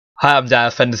Hi, I'm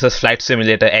Jeff and this is Flight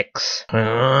Simulator X.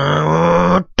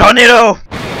 Tornado!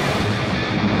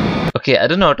 Okay, I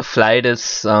don't know how to fly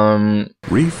this.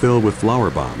 Refill with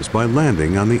flower bombs by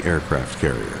landing on the aircraft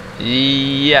carrier.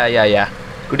 Yeah.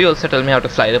 Could you also tell me how to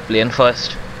fly the plane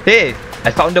first? Hey, I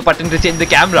found a button to change the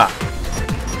camera.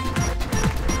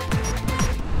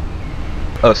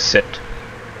 Oh shit.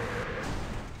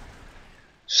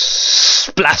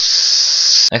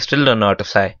 Splash! I still don't know how to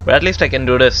fly, but at least I can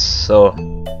do this, so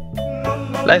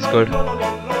life's good.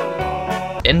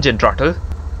 Engine throttle.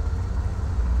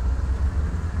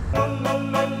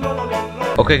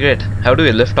 Okay, great. How do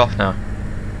we lift off now?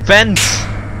 Fence!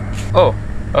 Oh,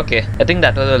 okay. I think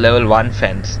that was a level 1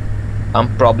 fence.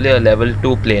 I'm probably a level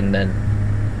 2 plane then.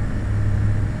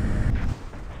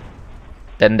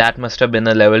 Then that must have been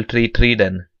a level 3 tree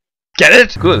then. Get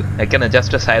it? Cool. I can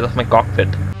adjust the size of my cockpit.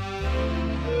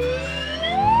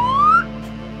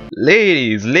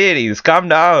 Ladies, calm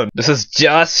down. This is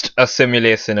just a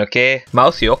simulation, okay?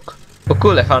 Mouse yoke. Oh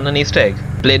cool, I found an Easter egg.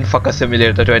 Plane Fucker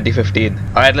Simulator 2015.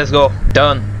 Alright, let's go.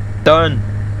 Turn.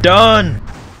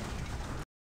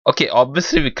 Okay,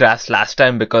 obviously we crashed last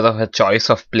time because of a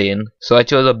choice of plane. So I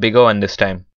chose a bigger one this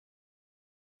time.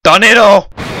 Tornado!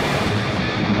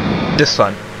 This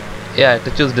one. Yeah, I had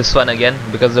to choose this one again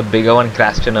because the bigger one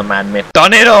crashed in a man-made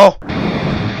tornado!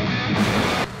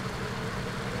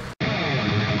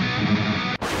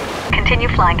 Continue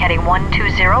flying heading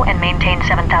 120 and maintain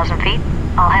 7,000 feet.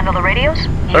 I'll handle the radios.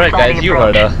 Alright guys, you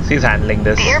heard her. She's handling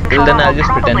this. Till then I'll just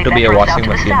pretend to be a washing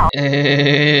machine.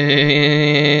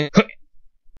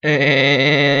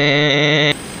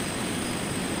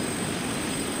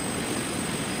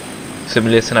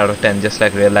 Simulation out of 10, just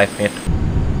like real life, mate.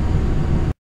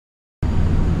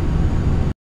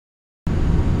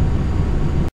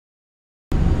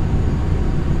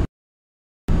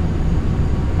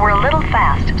 We're a little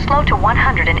fast. Slow to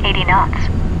 180 knots.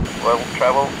 Level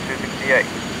travel 268.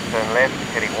 Turn left,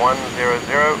 heading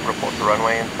 100. Report the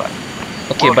runway in sight.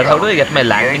 Okay, but how do I get my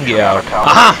landing gear out?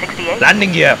 Aha!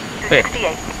 Landing gear! Wait.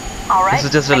 Alright. This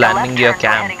is just a landing gear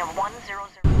cam.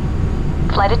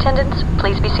 Flight attendants,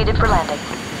 please be seated for landing.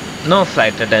 No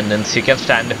flight attendants, you can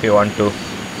stand if you want to.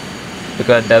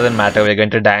 Because it doesn't matter, we're going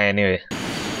to die anyway.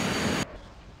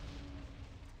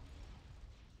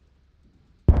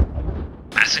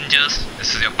 Passengers,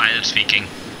 this is your pilot speaking.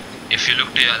 If you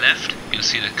look to your left, you'll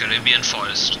see the Caribbean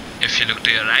forest. If you look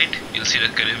to your right, you'll see the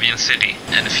Caribbean city.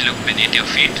 And if you look beneath your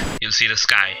feet, you'll see the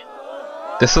sky.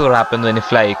 This is what happens when you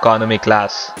fly economy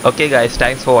class. Okay guys,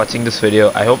 thanks for watching this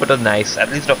video. I hope it was nice, at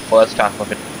least the first half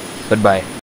of it. Goodbye.